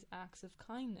here with these acts of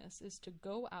kindness, is to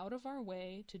go out of our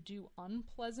way to do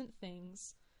unpleasant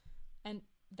things and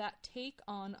that take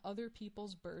on other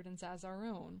people's burdens as our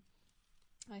own.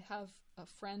 I have a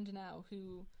friend now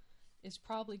who is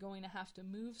probably going to have to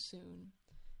move soon,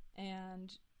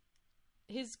 and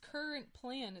his current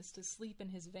plan is to sleep in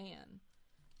his van.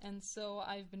 And so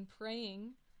I've been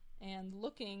praying and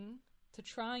looking to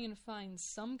try and find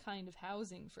some kind of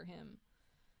housing for him.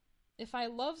 If I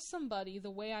love somebody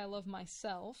the way I love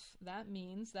myself, that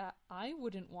means that I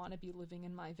wouldn't want to be living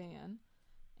in my van.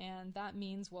 And that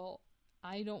means, well,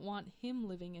 I don't want him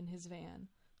living in his van.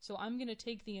 So I'm going to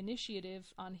take the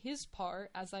initiative on his part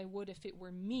as I would if it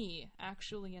were me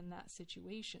actually in that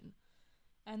situation.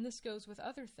 And this goes with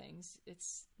other things.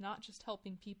 It's not just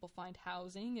helping people find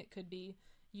housing. It could be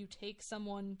you take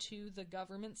someone to the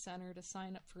government center to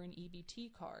sign up for an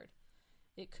EBT card.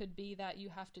 It could be that you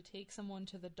have to take someone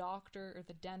to the doctor or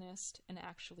the dentist and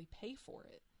actually pay for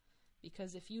it.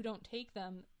 Because if you don't take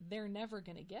them, they're never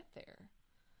going to get there.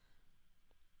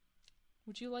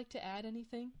 Would you like to add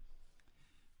anything?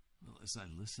 Well, as I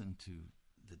listen to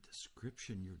the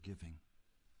description you're giving,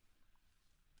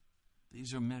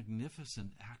 these are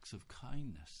magnificent acts of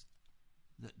kindness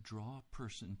that draw a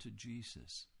person to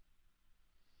Jesus.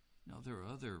 Now, there are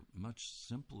other much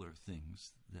simpler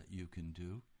things that you can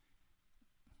do.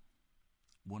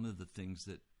 One of the things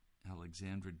that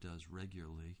Alexandra does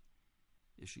regularly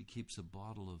is she keeps a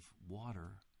bottle of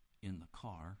water in the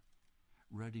car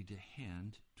ready to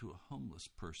hand to a homeless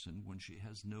person when she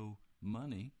has no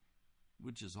money,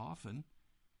 which is often.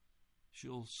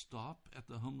 She'll stop at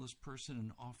the homeless person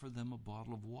and offer them a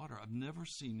bottle of water. I've never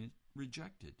seen it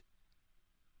rejected.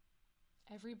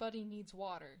 Everybody needs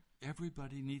water.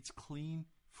 Everybody needs clean,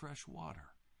 fresh water.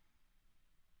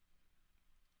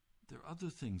 There are other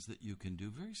things that you can do,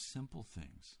 very simple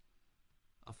things.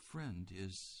 A friend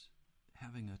is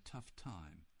having a tough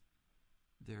time.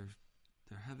 They're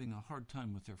having a hard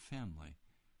time with their family.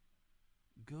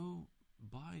 Go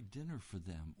buy dinner for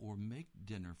them or make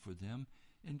dinner for them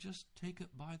and just take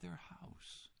it by their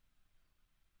house.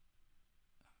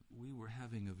 We were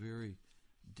having a very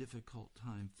difficult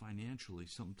time financially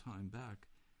some time back,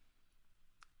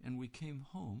 and we came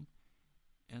home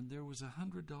and there was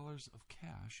 $100 of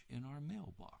cash in our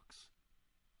mailbox.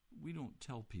 We don't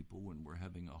tell people when we're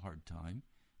having a hard time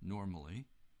normally,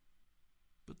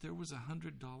 but there was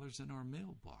 $100 in our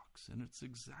mailbox, and it's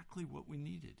exactly what we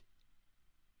needed.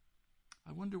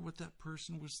 I wonder what that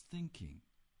person was thinking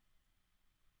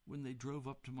when they drove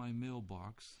up to my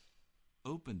mailbox,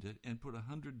 opened it, and put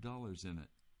 $100 in it.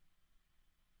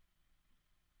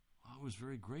 I was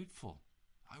very grateful.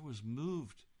 I was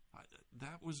moved.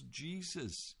 That was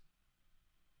Jesus.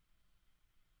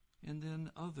 And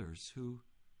then others who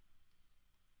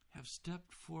have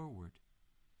stepped forward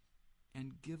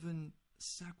and given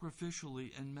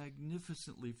sacrificially and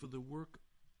magnificently for the work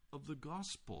of the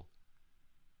gospel.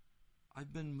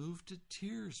 I've been moved to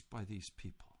tears by these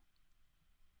people.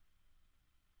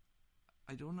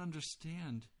 I don't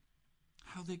understand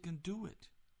how they can do it.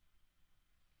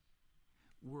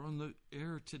 We're on the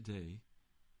air today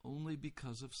only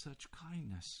because of such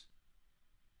kindness.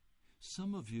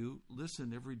 Some of you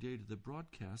listen every day to the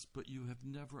broadcast, but you have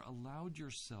never allowed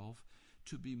yourself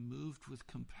to be moved with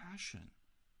compassion.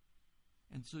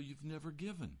 And so you've never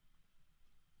given.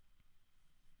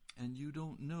 And you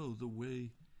don't know the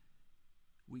way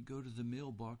we go to the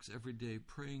mailbox every day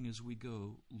praying as we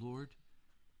go, Lord,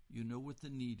 you know what the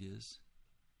need is.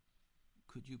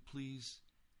 Could you please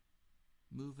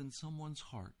move in someone's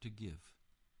heart to give?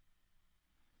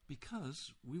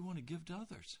 Because we want to give to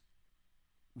others.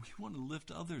 We want to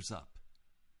lift others up.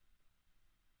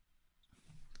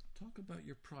 Talk about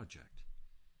your project.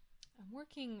 I'm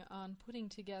working on putting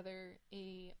together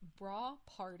a bra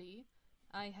party.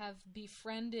 I have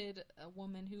befriended a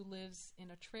woman who lives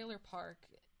in a trailer park,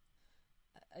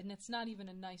 and it's not even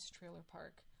a nice trailer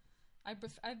park. I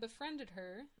befriended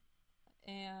her,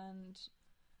 and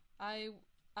I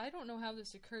don't know how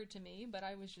this occurred to me, but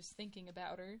I was just thinking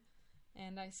about her,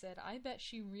 and I said, I bet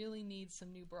she really needs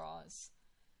some new bras.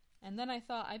 And then I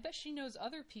thought, I bet she knows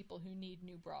other people who need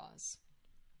new bras.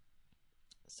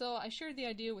 So I shared the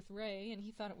idea with Ray, and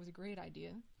he thought it was a great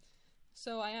idea.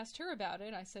 So I asked her about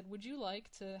it. I said, would you like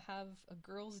to have a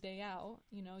girls' day out?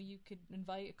 You know, you could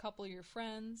invite a couple of your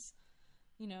friends,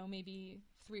 you know, maybe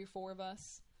 3 or 4 of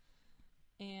us,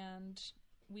 and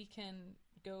we can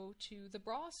go to the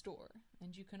bra store,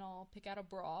 and you can all pick out a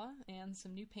bra and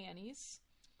some new panties.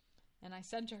 And I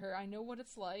said to her, I know what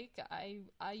it's like.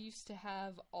 I used to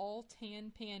have all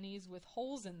tan panties with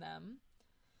holes in them.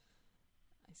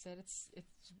 I said,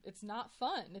 it's not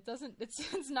fun.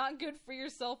 It's not good for your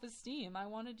self-esteem. I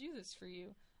want to do this for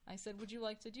you. I said, would you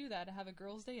like to do that? To have a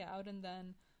girls' day out, and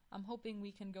then I'm hoping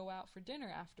we can go out for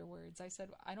dinner afterwards. I said,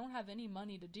 I don't have any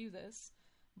money to do this,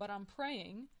 but I'm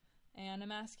praying, and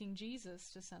I'm asking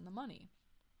Jesus to send the money.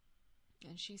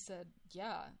 And she said,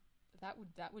 yeah,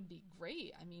 that would be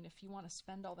great. I mean, if you want to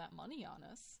spend all that money on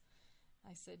us.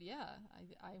 I said, yeah,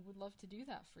 I would love to do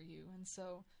that for you. And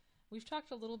so we've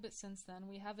talked a little bit since then.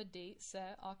 We have a date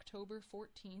set, October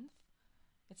 14th.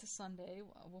 It's a Sunday.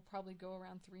 We'll probably go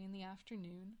around 3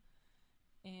 p.m.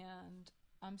 And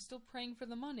I'm still praying for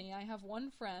the money. I have one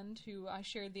friend who I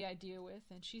shared the idea with,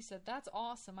 and she said, that's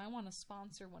awesome. I want to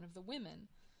sponsor one of the women.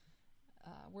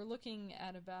 We're looking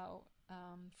at about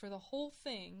For the whole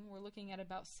thing, we're looking at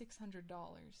about $600.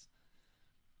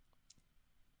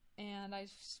 And I've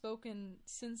spoken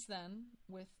since then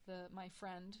with my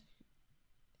friend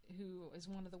who is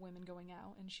one of the women going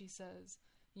out, and she says,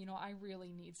 I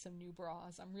really need some new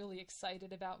bras. I'm really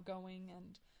excited about going,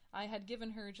 and I had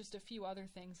given her just a few other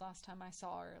things last time I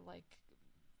saw her, like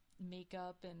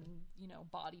makeup and,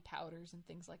 body powders and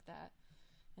things like that.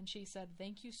 And she said,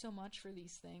 thank you so much for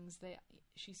these things.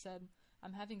 She said,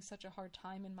 I'm having such a hard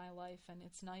time in my life, and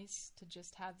it's nice to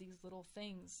just have these little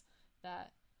things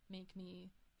that make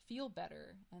me feel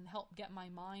better and help get my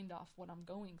mind off what I'm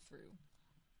going through.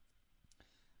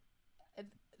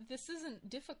 This isn't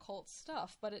difficult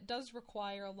stuff, but it does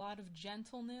require a lot of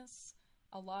gentleness,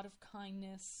 a lot of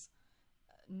kindness,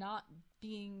 not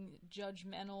being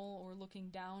judgmental or looking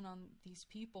down on these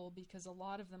people, because a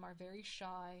lot of them are very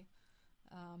shy.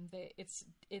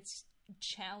 It's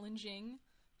challenging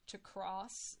to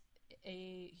cross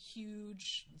a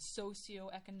huge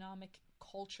socioeconomic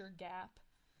culture gap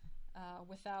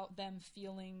without them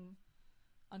feeling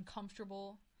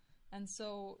uncomfortable. And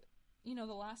so, the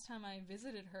last time I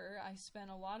visited her, I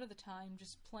spent a lot of the time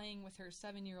just playing with her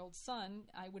 7-year-old son.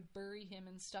 I would bury him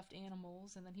in stuffed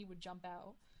animals, and then he would jump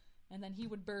out. And then he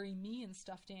would bury me in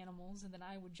stuffed animals, and then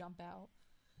I would jump out.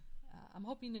 I'm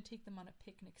hoping to take them on a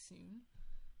picnic soon.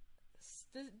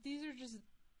 These are just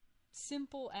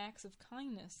simple acts of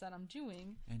kindness that I'm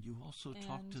doing. And you also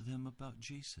talked to them about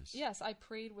Jesus. Yes, I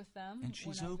prayed with them and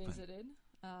she's when I open. visited.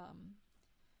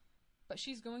 But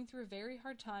she's going through a very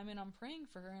hard time, and I'm praying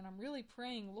for her, and I'm really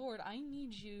praying, Lord, I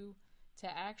need you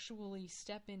to actually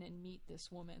step in and meet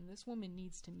this woman. This woman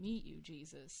needs to meet you,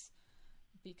 Jesus,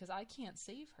 because I can't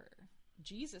save her.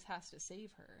 Jesus has to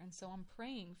save her. And so I'm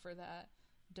praying for that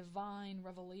divine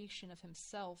revelation of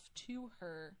himself to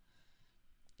her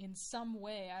in some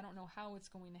way. I don't know how it's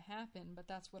going to happen, but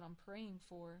that's what I'm praying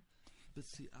for. But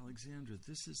see, Alexandra,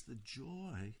 this is the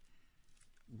joy.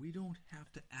 We don't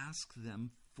have to ask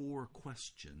them 4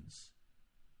 questions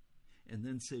and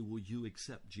then say, will you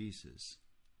accept Jesus?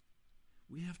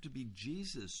 We have to be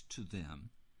Jesus to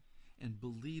them and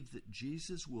believe that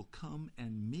Jesus will come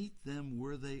and meet them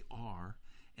where they are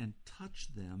and touch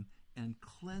them and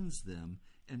cleanse them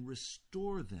and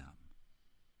restore them.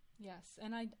 Yes,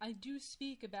 and I do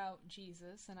speak about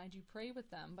Jesus, and I do pray with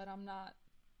them, but I'm not...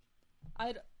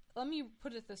 Let me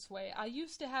put it this way. I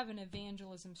used to have an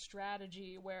evangelism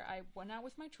strategy where I went out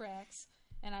with my tracts,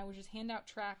 and I would just hand out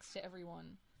tracts to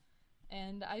everyone.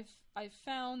 And I've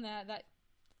found that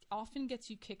often gets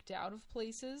you kicked out of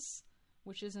places,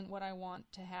 which isn't what I want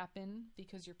to happen,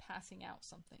 because you're passing out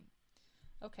something.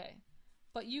 Okay,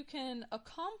 but you can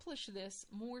accomplish this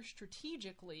more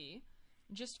strategically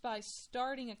just by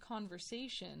starting a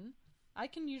conversation. I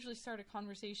can usually start a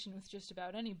conversation with just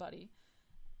about anybody.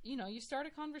 You start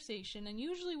a conversation, and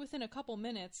usually within a couple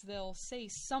minutes, they'll say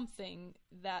something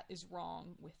that is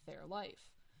wrong with their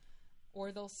life.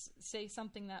 Or they'll say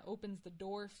something that opens the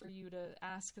door for you to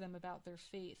ask them about their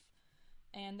faith.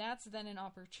 And that's then an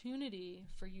opportunity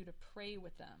for you to pray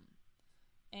with them.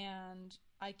 And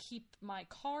I keep my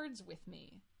cards with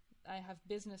me. I have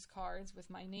business cards with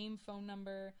my name, phone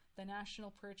number, the National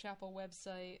Prayer Chapel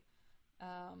website,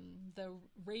 the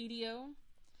radio,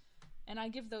 and I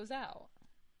give those out.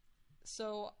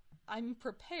 So I'm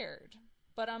prepared,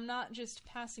 but I'm not just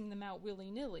passing them out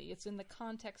willy-nilly. It's in the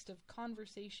context of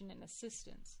conversation and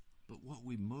assistance. But what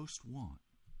we most want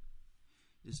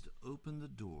is to open the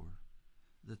door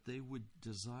that they would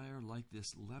desire, like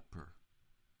this leper,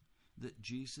 that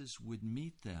Jesus would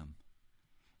meet them.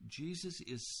 Jesus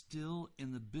is still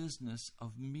in the business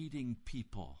of meeting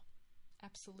people.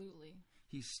 Absolutely.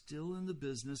 He's still in the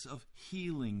business of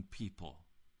healing people.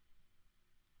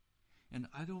 And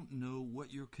I don't know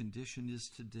what your condition is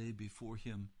today before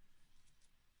him.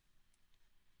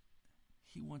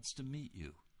 He wants to meet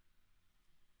you.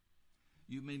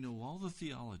 You may know all the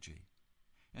theology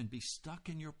and be stuck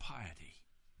in your piety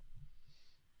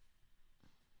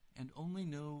and only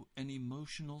know an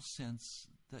emotional sense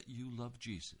that you love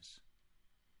Jesus.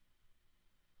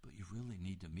 But you really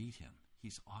need to meet him.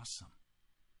 He's awesome.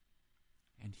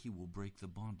 And he will break the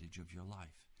bondage of your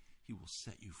life. He will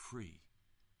set you free.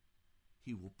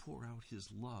 He will pour out his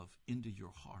love into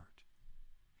your heart.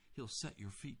 He'll set your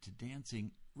feet to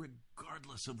dancing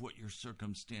regardless of what your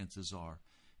circumstances are,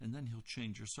 and then he'll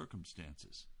change your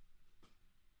circumstances.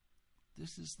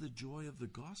 This is the joy of the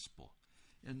gospel.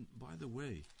 And by the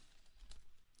way,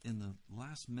 in the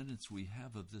last minutes we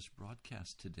have of this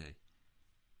broadcast today,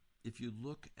 if you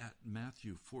look at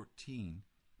Matthew 14,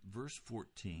 verse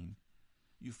 14,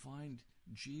 you find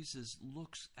Jesus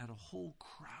looks at a whole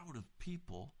crowd of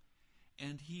people,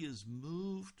 and he is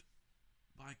moved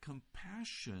by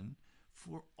compassion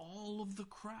for all of the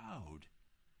crowd.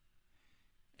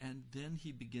 And then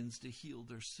he begins to heal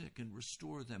their sick and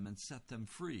restore them and set them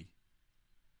free.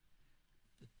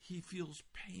 He feels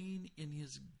pain in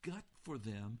his gut for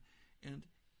them, and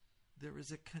there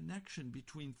is a connection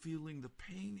between feeling the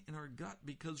pain in our gut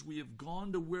because we have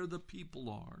gone to where the people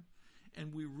are,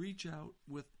 and we reach out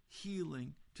with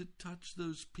healing to touch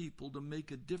those people, to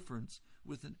make a difference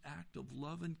with an act of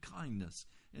love and kindness.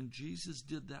 And Jesus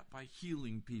did that by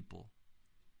healing people,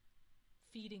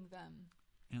 feeding them.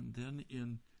 And then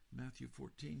in Matthew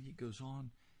 14, he goes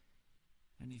on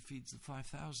and he feeds the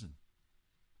 5,000.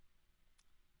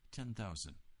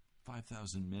 10,000.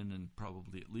 5,000 men and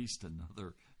probably at least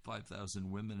another 5,000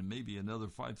 women and maybe another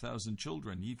 5,000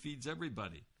 children. He feeds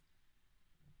everybody.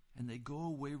 And they go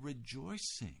away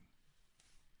rejoicing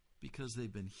because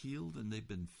they've been healed and they've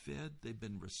been fed, they've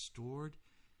been restored,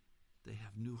 they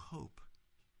have new hope.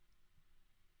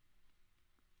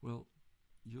 Well,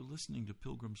 you're listening to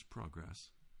Pilgrim's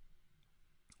Progress.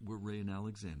 We're Ray and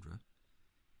Alexandra,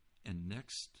 and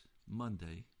next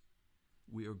Monday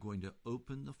we are going to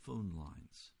open the phone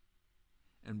lines,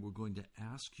 and we're going to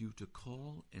ask you to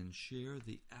call and share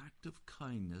the act of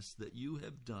kindness that you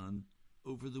have done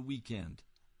over the weekend.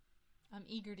 I'm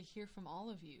eager to hear from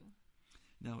all of you.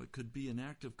 Now, it could be an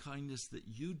act of kindness that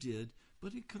you did,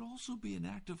 but it could also be an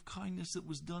act of kindness that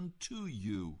was done to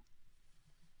you.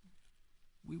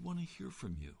 We want to hear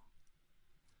from you.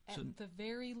 At the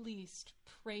very least,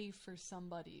 pray for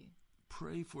somebody.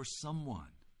 Pray for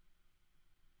someone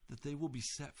that they will be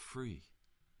set free.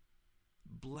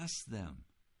 Bless them.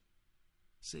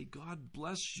 Say, God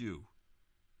bless you.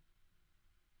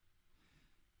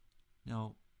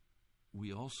 Now,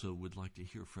 we also would like to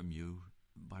hear from you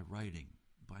by writing,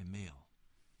 by mail,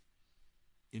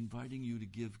 inviting you to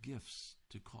give gifts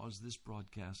to cause this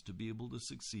broadcast to be able to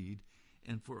succeed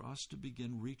and for us to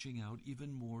begin reaching out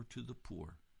even more to the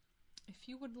poor. If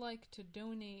you would like to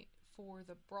donate for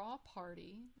the bra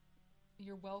party,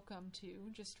 you're welcome to.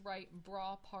 Just write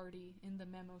bra party in the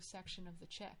memo section of the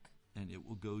check. And it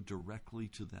will go directly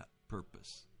to that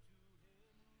purpose.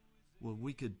 Well,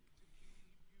 we could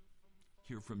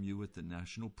hear from you at the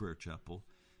National Prayer Chapel,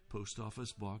 Post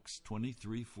Office Box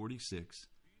 2346,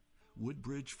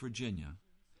 Woodbridge, Virginia,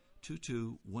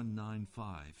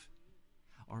 22195.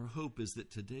 Our hope is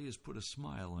that today has put a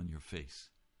smile on your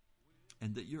face,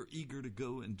 and that you're eager to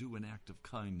go and do an act of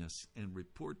kindness and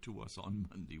report to us on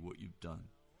Monday what you've done.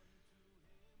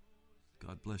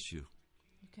 God bless you.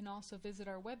 You can also visit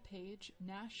our webpage,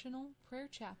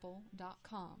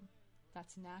 nationalprayerchapel.com.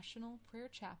 That's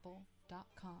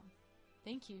nationalprayerchapel.com.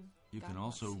 Thank you. You God can bless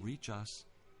also you. reach us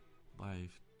by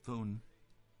phone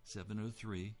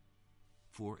 703-489-1785.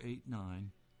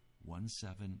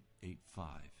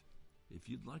 If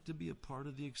you'd like to be a part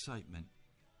of the excitement,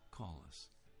 call us.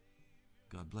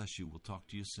 God bless you. We'll talk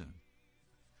to you soon.